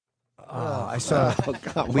I saw.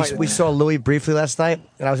 We saw Louis briefly last night,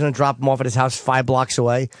 and I was going to drop him off at his house 5 blocks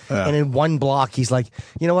away. And in 1 block, he's like,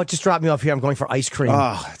 "You know what? Just drop me off here. I'm going for ice cream."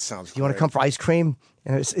 Oh, that sounds. You want to come for ice cream?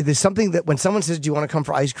 And there's something that when someone says, "Do you want to come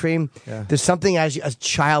for ice cream?" There's something as a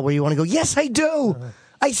child where you want to go, "Yes, I do.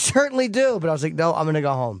 I certainly do." But I was like, "No, I'm going to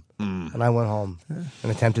go home." And I went home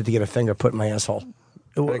and attempted to get a finger put in my asshole.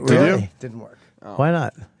 Really? Didn't work. Why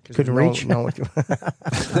not? Couldn't reach. No.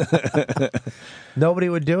 Nobody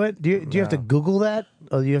would do it. Do you have to Google that,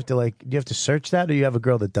 or do you have to search that, or you have a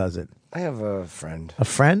girl that does it? I have a friend. A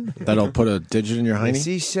friend That'll put a digit in your hiney?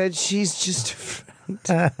 She said she's just a friend.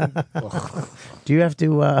 Do you have to?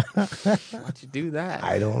 Why'd you do that?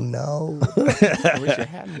 I don't know. I wish you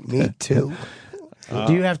hadn't. Me too.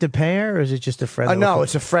 Do you have to pay her, or is it just a friend? No,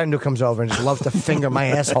 it's a friend who comes over and just loves to finger my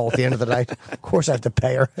asshole at the end of the night. Of course I have to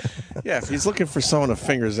pay her. Yeah, if he's looking for someone to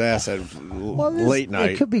finger his ass at late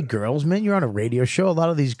night. It could be girls, man. You're on a radio show. A lot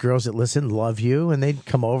of these girls that listen love you, and they'd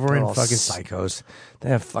come over They're and all fucking psychos.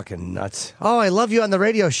 They're fucking nuts. Oh, I love you on the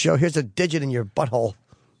radio show. Here's a digit in your butthole.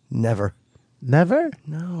 Never. Never?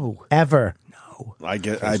 No. Ever. I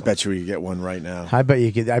bet you we could get one right now. I bet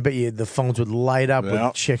you the phones would light up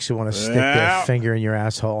with chicks who want to stick their finger in your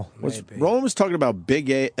asshole. Roland was talking about big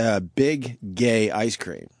gay ice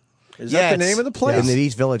cream. Is that the name of the place? In the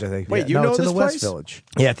East Village, I think. Wait, you No, know it's in this the West place? Village.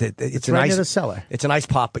 Yeah, it's an right ice near the cellar. It's an ice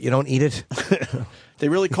pop, but you don't eat it. They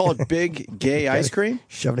really call it big gay ice cream?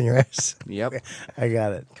 Shove it in your ass. Yep. I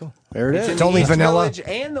got it. Cool. There it is. It's only East vanilla. Village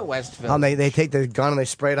and the West Village. They take the gun and they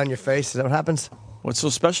spray it on your face. Is that what happens? What's so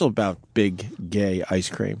special about big gay ice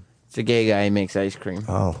cream? It's a gay guy who makes ice cream.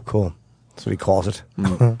 Oh, cool. That's what he calls it.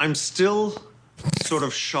 I'm still sort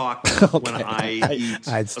of shocked when I eat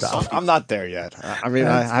I'd a stop. salty I'm not there yet. I mean,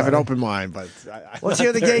 I have an open mind, but... Let's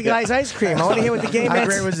hear the gay guy's ice cream. I want to hear what the gay How man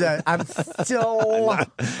great was that? I'm still.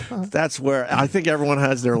 That's where... I think everyone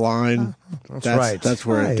has their line. That's right. That's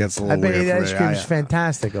where it gets a I little bet weird you the for ice me. cream's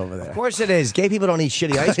fantastic over there. Of course it is. Gay people don't eat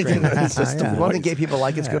shitty ice cream. It's just Yeah. one thing gay people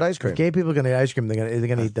like. It's good ice cream. If gay people are going to eat ice cream, they're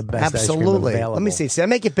going to eat the best ice cream Absolutely. available. Let me see. Sam,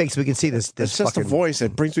 make it big so we can see this. It's just a voice.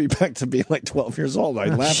 It brings me back to being like 12 years old. I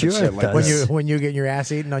laugh Sure at shit it like does. When you get your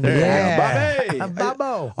ass eaten on your Yeah. Bobby!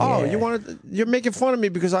 Babo. Oh, Yeah. you're making fun of me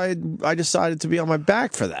because I decided to be on my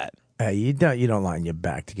back for that. You don't lie on your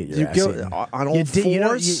back to get your You ass go eaten. on all You did- you don't-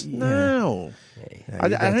 fours? you- No. I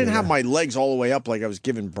didn't have my legs all the way up like I was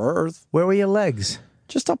giving birth. Where were your legs?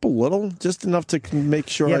 Just up a little, just enough to make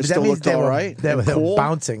sure I but that still means looked they all were, right. They were and cool.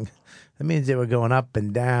 bouncing. That means they were going up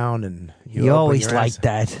and down, and You always like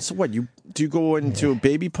that. So what? Do you go into a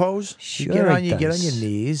baby pose? You get on your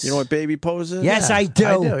knees. You know what baby pose is? Yes, I do.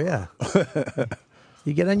 I do, yeah.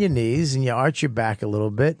 You get on your knees and you arch your back a little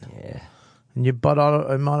bit. Yeah. And your butt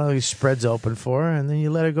automatically spreads open for her, and then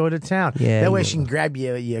you let her go to town. Yeah, that way yeah. she can grab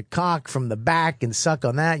your cock from the back and suck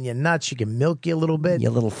on that, and your nuts. She can milk you a little bit.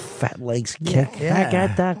 Your little fat legs kick. Yeah. I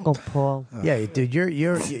got that, Uncle Paul. Yeah, dude,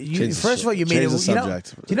 you Change first of all, you made it. the You know,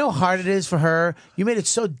 subject. do you know how hard it is for her? You made it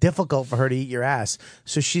so difficult for her to eat your ass.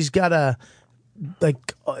 So she's got to,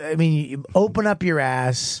 you open up your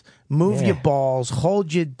ass, move your balls,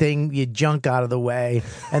 hold your junk out of the way,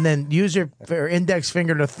 and then use her index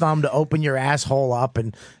finger to thumb to open your asshole up,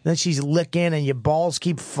 and then she's licking, and your balls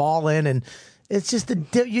keep falling, and it's just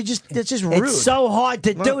it's just rude. It's so hard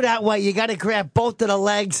to do that way. You got to grab both of the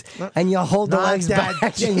legs and you hold the Not legs that.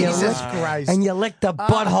 back and you Jesus lick, Christ. and you lick the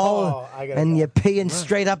butthole I gotta and go. you're peeing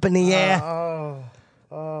straight up in the air.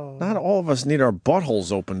 Not all of us need our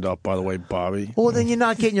buttholes opened up, by the way, Bobby. Well, then you're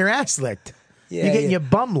not getting your ass licked. Yeah, you're getting yeah. your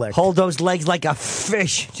bum licked. Hold those legs like a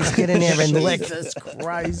fish. Just get in there and lick. Jesus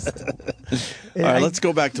Christ. All right, let's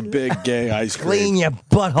go back to big gay ice cream. Clean your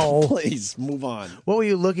butthole. Please, move on. What were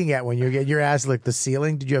you looking at when you were getting your ass licked? The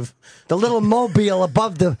ceiling? Did you have... The little mobile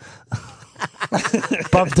above the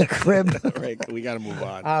crib. All right, we got to move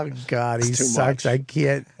on. Oh, God, he It's too sucks. much. I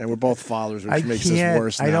can't. And we're both fathers, which I makes can't. this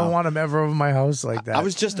worse now. I don't want him ever over my house like that. I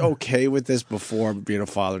was just okay with this before being a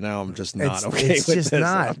father. Now I'm just not okay it's with just this.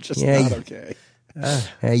 not. I'm just Yeah. not okay.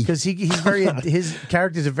 Hey, Because he's very his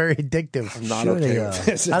characters are very addictive. I'm not Sure okay they with are.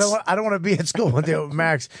 this. I don't want to be at school one day with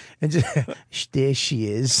Max and just there she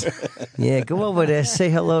is. yeah, go over there. Say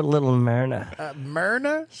hello to little Myrna.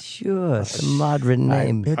 Myrna? Sure, it's a moderate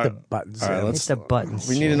name. Hit the buttons. All right, Sam. let's- Hit the buttons.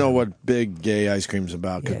 We need to know what big gay ice cream's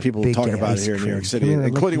about because Yeah, people big talk gay about it ice here in New York cream. City, Come here,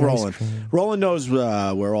 including lick the ice Roland. cream. Roland knows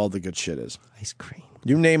where all the good shit is. Ice cream.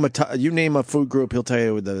 You name a food group, he'll tell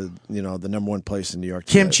you the number one place in New York.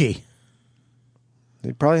 Kimchi.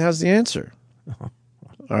 He probably has the answer. All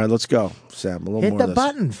right, let's go, Sam. A little Hit more the of this.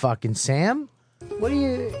 button, fucking Sam. What are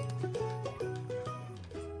you...